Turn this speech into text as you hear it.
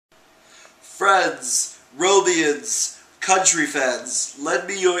Friends, Robians, country fans, lend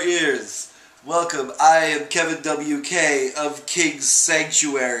me your ears. Welcome, I am KevinWK of King's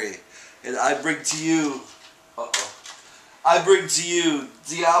Sanctuary, and I bring to you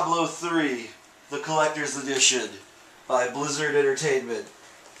Diablo 3, the Collector's Edition by Blizzard Entertainment.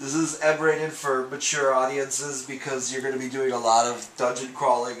 This is M-rated for mature audiences because you're going to be doing a lot of dungeon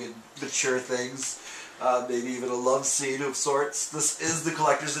crawling and mature things. Maybe even a love scene of sorts. This is the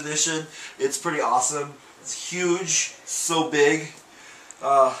Collector's Edition. It's pretty awesome. It's huge, so big.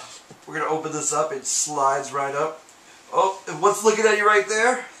 We're going to open this up. It slides right up. Oh, and what's looking at you right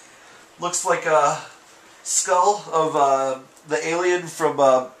there? Looks like a skull of the alien from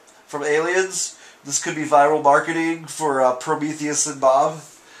Aliens. This could be viral marketing for Prometheus and Bob.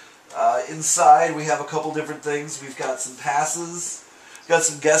 Inside, we have a couple different things. We've got some passes. Got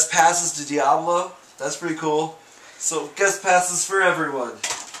some guest passes to Diablo. That's pretty cool. So, guest passes for everyone.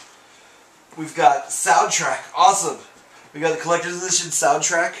 We've got soundtrack. Awesome. We got the Collector's Edition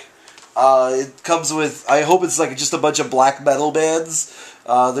soundtrack. It comes with, I hope it's like just a bunch of black metal bands.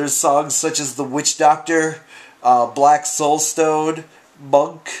 There's songs such as The Witch Doctor, Black Soulstone,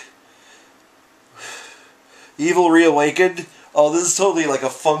 Monk, Evil Reawakened. Oh, this is totally like a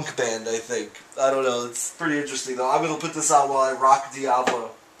funk band, I think. I don't know. It's pretty interesting, though. I'm going to put this out while I rock Diablo.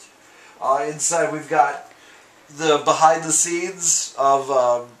 Inside, we've got the behind-the-scenes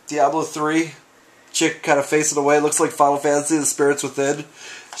of Diablo 3. Chick kind of facing away. Looks like Final Fantasy, The Spirits Within.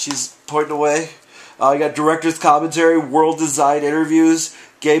 She's pointing away. You got director's commentary, world design interviews,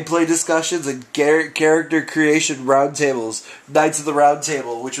 gameplay discussions, and character creation roundtables. Knights of the Round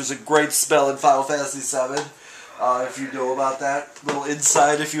Table, which was a great spell in Final Fantasy VII. If you know about that. Little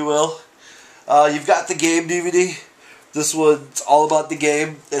insight, if you will. You've got the game DVD. This one's all about the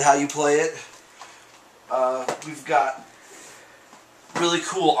game and how you play it. We've got really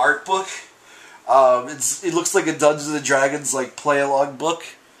cool art book. It looks like a Dungeons and Dragons like play-along book.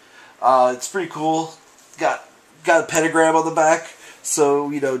 It's pretty cool. Got a pentagram on the back, so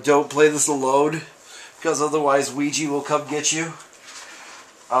you know don't play this alone because otherwise Ouija will come get you.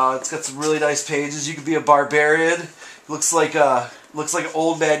 It's got some really nice pages. You could be a barbarian. Looks like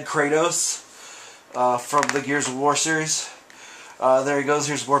old man Kratos from the Gears of War series. There he goes.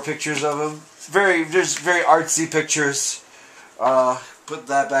 Here's more pictures of him. There's very artsy pictures. Put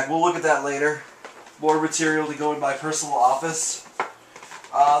that back. We'll look at that later. More material to go in my personal office.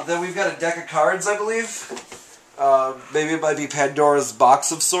 Then we've got a deck of cards, I believe. Maybe it might be Pandora's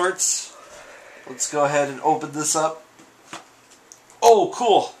box of sorts. Let's go ahead and open this up. Oh,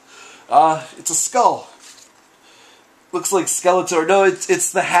 cool. It's a skull. Looks like Skeletor. No,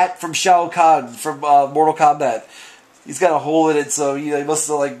 it's the hat from Shao Kahn from Mortal Kombat. He's got a hole in it, so you know, he must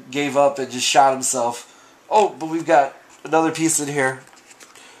have like gave up and just shot himself. Oh, but we've got another piece in here.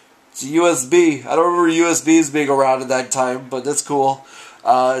 It's a USB. I don't remember USBs being around at that time, but that's cool.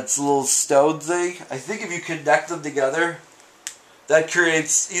 It's a little stone thing. I think if you connect them together, that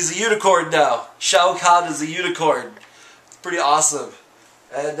creates... He's a unicorn now. Shao Kahn is a unicorn. It's pretty awesome.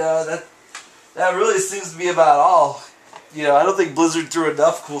 And that really seems to be about all. You know, I don't think Blizzard threw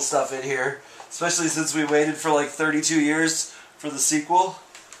enough cool stuff in here, especially since we waited for like 32 years for the sequel.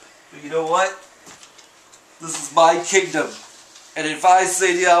 But you know what? This is my kingdom. And if I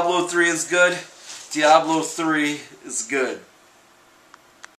say Diablo 3 is good, Diablo 3 is good.